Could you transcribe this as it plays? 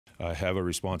I have a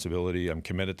responsibility. I'm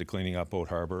committed to cleaning up Boat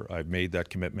Harbour. I've made that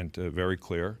commitment very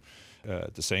clear.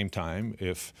 At the same time,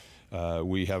 if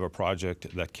we have a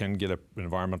project that can get an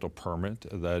environmental permit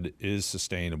that is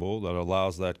sustainable, that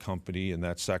allows that company and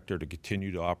that sector to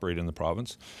continue to operate in the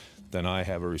province, then I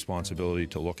have a responsibility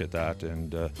to look at that,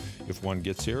 and if one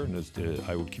gets here,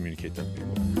 I would communicate that to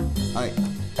people. Hi.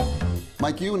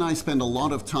 Mike, you and I spend a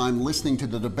lot of time listening to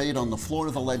the debate on the floor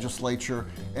of the legislature,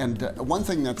 and one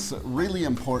thing that's really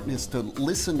important is to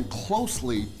listen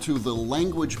closely to the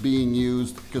language being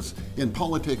used, because in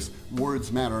politics,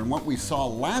 words matter. And what we saw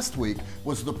last week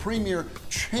was the Premier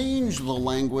change the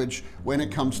language when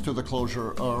it comes to the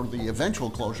closure, or the eventual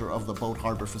closure, of the Boat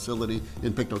Harbour facility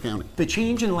in Pictou County. The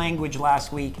change in language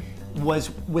last week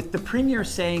was with the Premier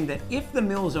saying that if the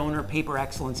mill's owner, Paper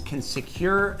Excellence, can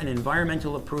secure an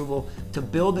environmental approval to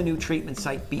build a new treatment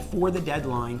site before the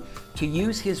deadline, to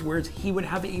use his words, he would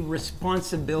have a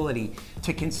responsibility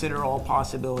to consider all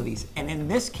possibilities. And in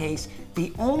this case,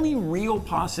 the only real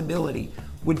possibility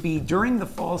would be during the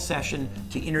fall session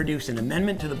to introduce an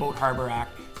amendment to the Boat Harbour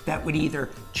Act that would either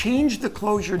change the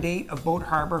closure date of Boat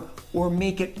Harbour or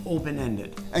make it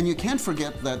open-ended. And you can't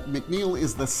forget that McNeil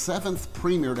is the 7th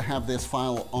Premier to have this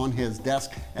file on his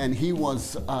desk, and he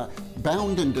was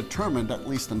bound and determined, at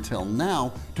least until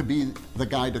now, to be the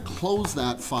guy to close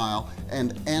that file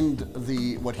and end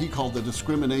the, what he called the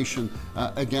discrimination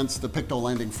against the Pictou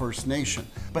Landing First Nation.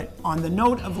 But on the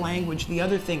note of language, the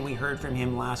other thing we heard from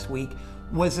him last week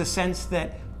was a sense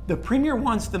that the Premier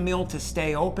wants the mill to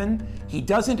stay open. He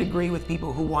doesn't agree with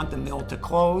people who want the mill to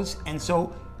close. And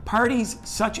so parties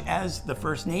such as the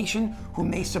First Nation, who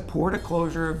may support a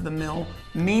closure of the mill,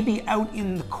 may be out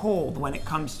in the cold when it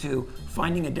comes to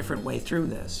finding a different way through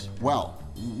this. Well,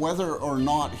 whether or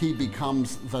not he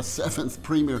becomes the 7th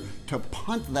Premier to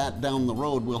punt that down the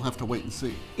road, we'll have to wait and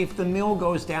see. If the mill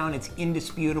goes down, it's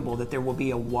indisputable that there will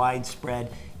be a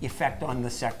widespread effect on the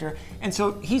sector. And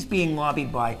so he's being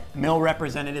lobbied by mill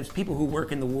representatives, people who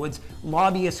work in the woods,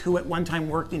 lobbyists who at one time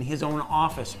worked in his own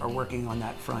office are working on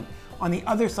that front. On the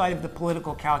other side of the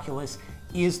political calculus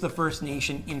is the First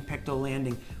Nation in Pictou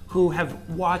Landing, who have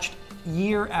watched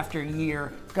year after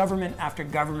year, government after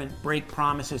government break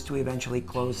promises to eventually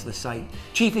close the site.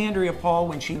 Chief Andrea Paul,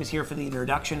 when she was here for the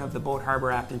introduction of the Boat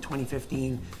Harbour Act in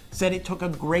 2015, said it took a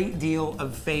great deal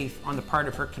of faith on the part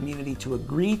of her community to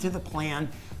agree to the plan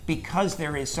because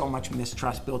there is so much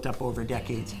mistrust built up over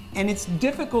decades. And it's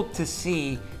difficult to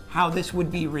see how this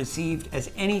would be received as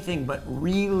anything but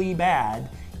really bad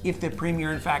if the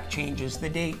Premier in fact changes the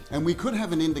date. And we could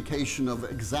have an indication of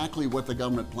exactly what the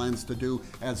government plans to do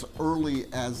as early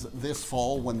as this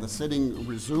fall when the sitting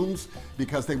resumes,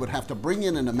 because they would have to bring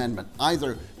in an amendment,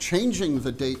 either changing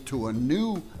the date to a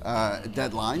new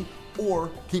deadline or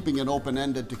keeping it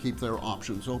open-ended to keep their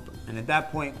options open. And at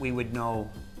that point we would know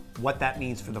what that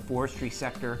means for the forestry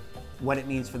sector, what it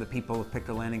means for the people of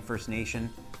Pictou Landing First Nation,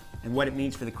 and what it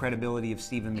means for the credibility of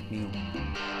Stephen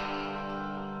McNeil.